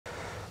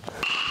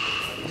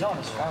He's on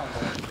his phone.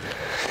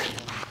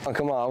 Oh,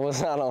 come on, I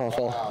was not on the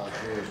phone. Oh,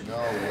 dude, no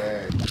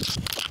way.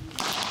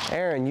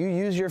 Aaron, you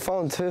use your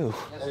phone too.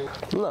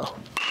 No.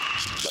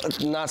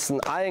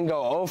 I didn't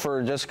go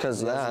over just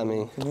because of that, I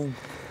mean.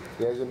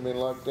 He hasn't been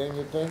locked in,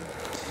 you think?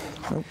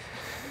 Nope.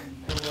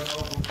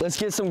 Let's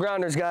get some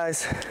grounders,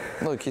 guys.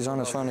 Look, he's on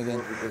his phone again.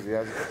 Because he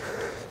hasn't.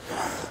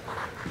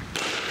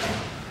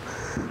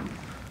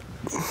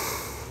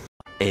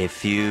 A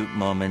few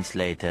moments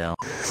later.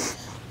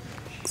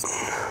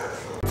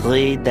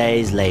 3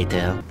 days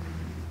later.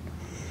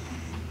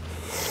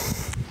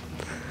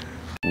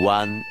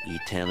 1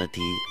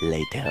 eternity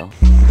later.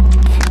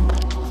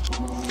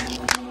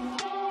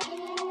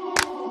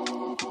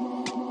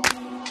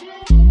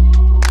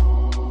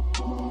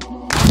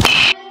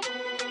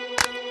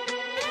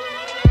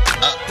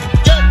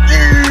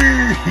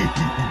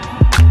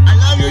 I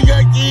love you,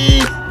 Jackie!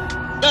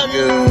 Love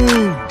you!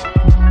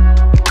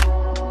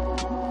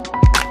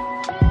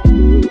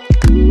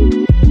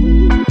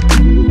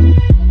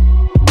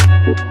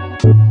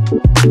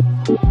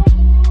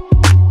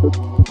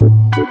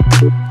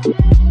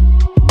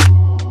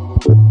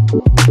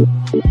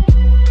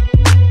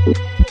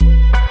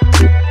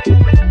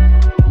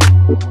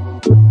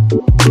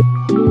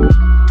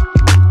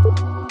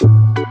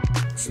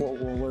 Slow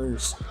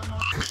rollers.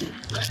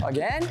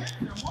 Again?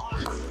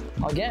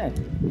 Again?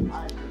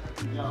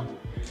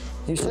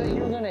 You said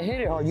you were gonna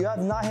hit it hard. You have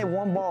not hit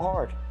one ball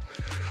hard.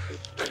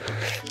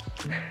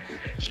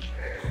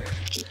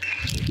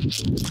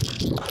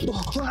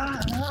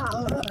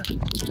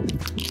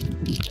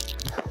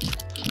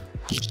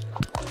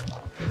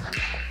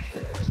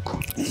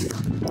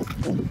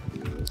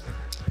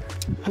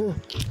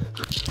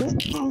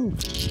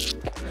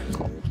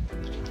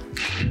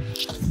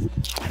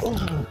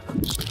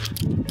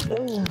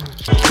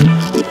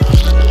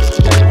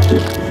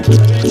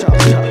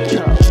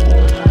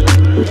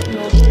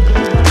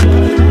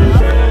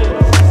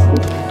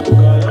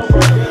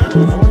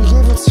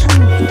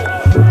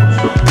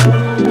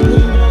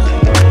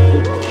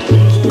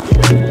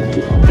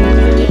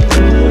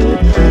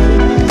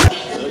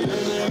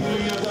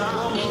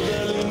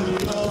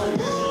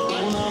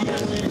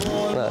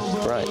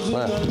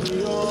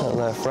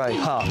 Left, right,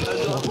 hop.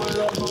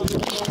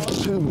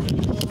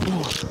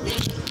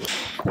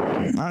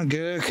 Not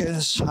good,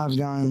 because I've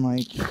gotten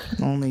like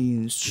only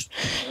used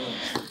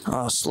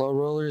slow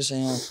rollers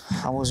and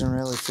I wasn't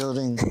really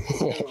fielding.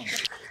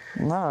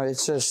 No,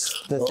 it's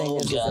just the thing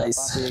is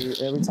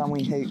that every time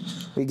we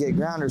get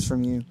grounders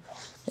from you,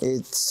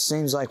 it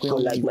seems like we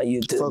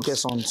only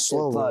focus on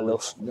slow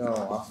rollers. No,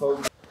 I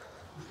focus.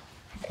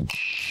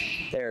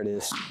 There it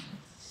is.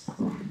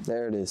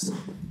 There it is.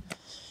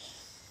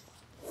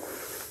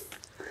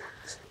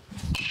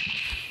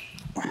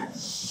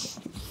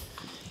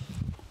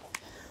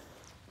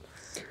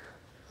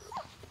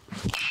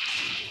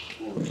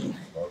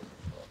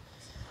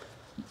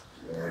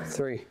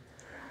 Three.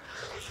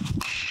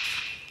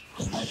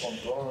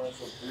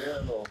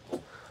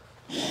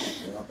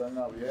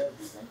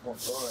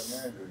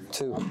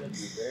 Two.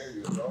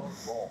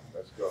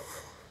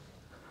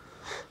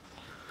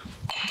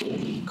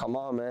 Come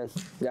on, man.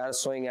 You gotta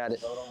swing at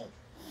it.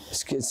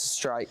 It's a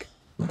strike.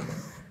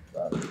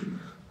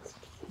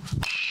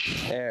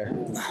 There.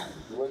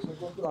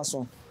 Last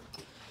one.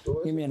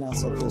 Give me an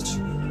outside pitch.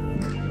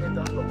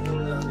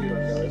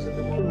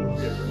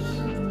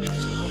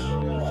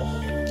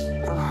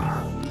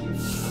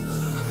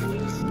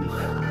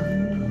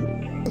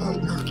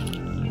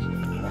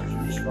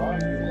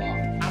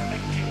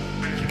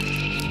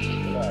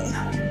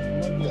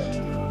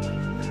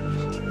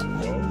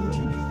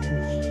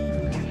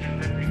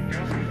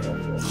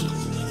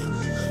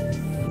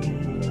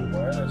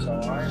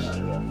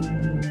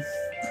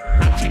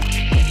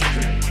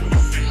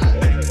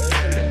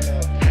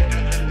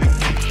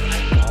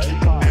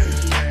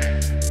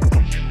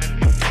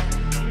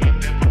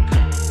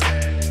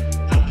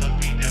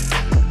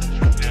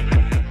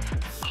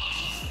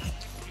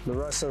 The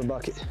rest of the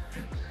bucket.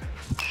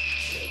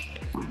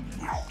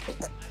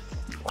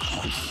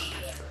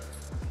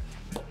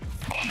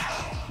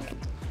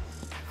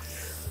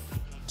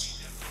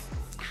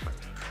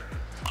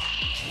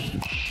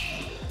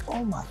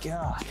 Oh my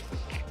God.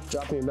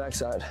 Dropping your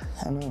backside.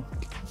 I know.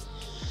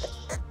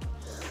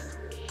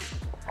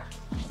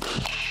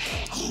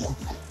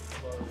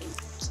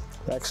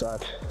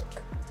 Backside.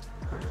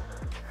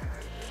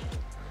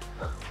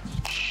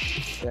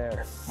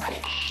 There.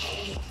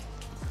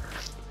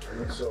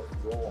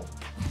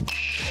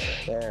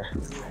 There.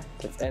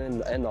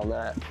 End on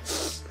that.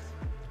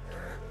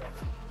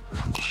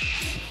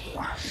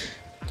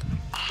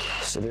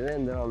 Should it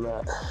end on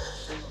that?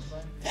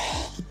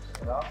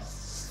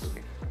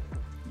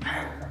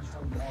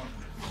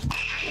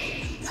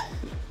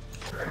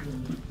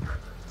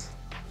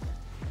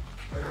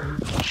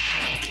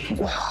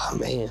 Oh,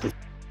 man.